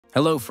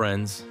Hello,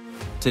 friends.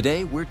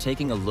 Today, we're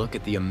taking a look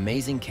at the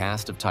amazing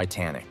cast of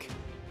Titanic.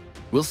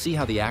 We'll see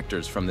how the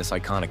actors from this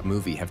iconic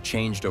movie have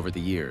changed over the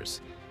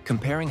years,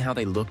 comparing how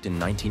they looked in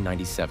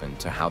 1997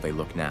 to how they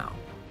look now.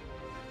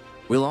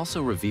 We'll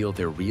also reveal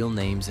their real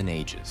names and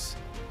ages.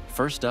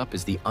 First up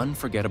is the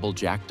unforgettable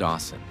Jack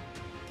Dawson,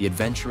 the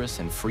adventurous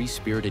and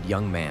free-spirited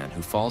young man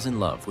who falls in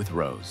love with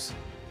Rose.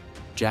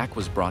 Jack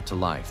was brought to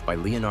life by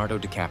Leonardo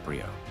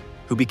DiCaprio,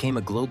 who became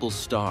a global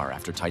star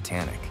after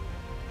Titanic.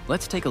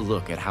 Let's take a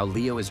look at how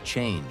Leo has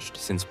changed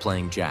since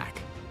playing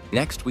Jack.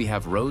 Next, we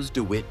have Rose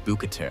DeWitt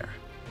Bukater,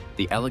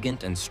 the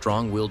elegant and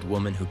strong-willed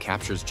woman who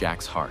captures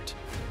Jack's heart.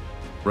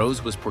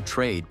 Rose was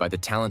portrayed by the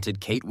talented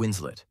Kate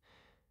Winslet.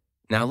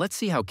 Now let's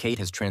see how Kate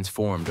has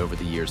transformed over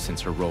the years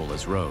since her role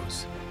as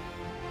Rose.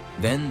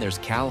 Then there's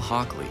Cal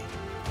Hockley,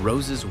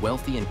 Rose's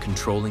wealthy and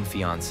controlling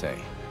fiancé.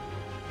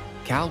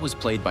 Cal was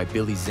played by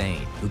Billy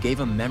Zane, who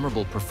gave a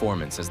memorable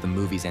performance as the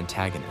movie's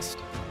antagonist.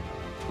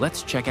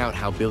 Let's check out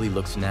how Billy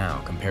looks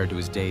now compared to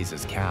his days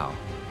as Cal.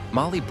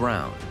 Molly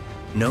Brown,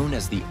 known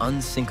as the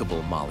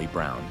unsinkable Molly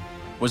Brown,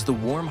 was the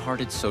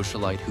warm-hearted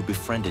socialite who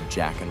befriended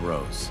Jack and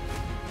Rose.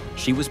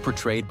 She was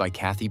portrayed by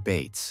Kathy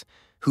Bates,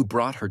 who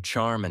brought her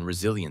charm and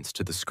resilience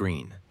to the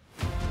screen.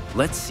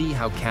 Let's see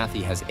how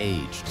Kathy has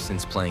aged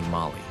since playing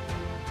Molly.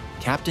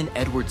 Captain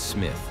Edward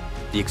Smith,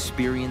 the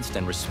experienced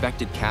and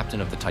respected captain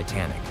of the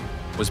Titanic,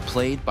 was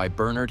played by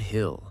Bernard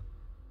Hill.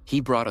 He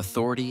brought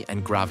authority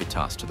and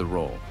gravitas to the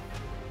role.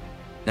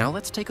 Now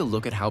let's take a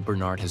look at how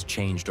Bernard has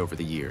changed over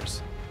the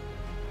years.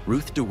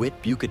 Ruth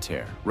DeWitt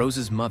Bukater,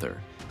 Rose's mother,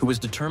 who was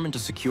determined to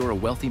secure a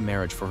wealthy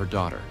marriage for her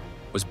daughter,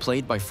 was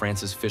played by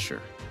Frances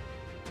Fisher.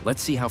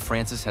 Let's see how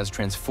Frances has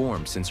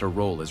transformed since her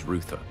role as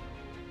Rutha.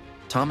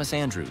 Thomas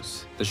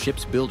Andrews, the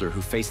ship's builder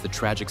who faced the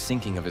tragic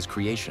sinking of his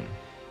creation,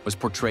 was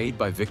portrayed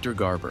by Victor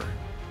Garber.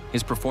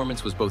 His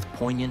performance was both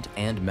poignant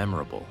and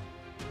memorable.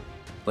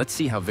 Let's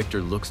see how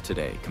Victor looks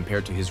today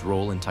compared to his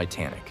role in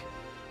Titanic.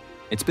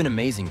 It's been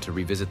amazing to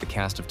revisit the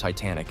cast of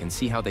Titanic and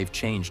see how they've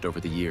changed over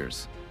the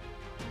years.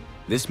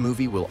 This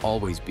movie will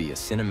always be a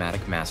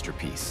cinematic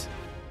masterpiece.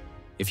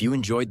 If you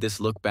enjoyed this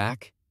look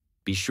back,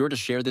 be sure to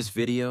share this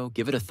video,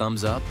 give it a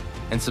thumbs up,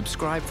 and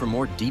subscribe for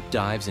more deep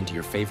dives into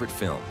your favorite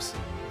films.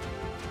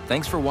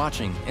 Thanks for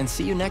watching, and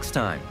see you next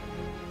time!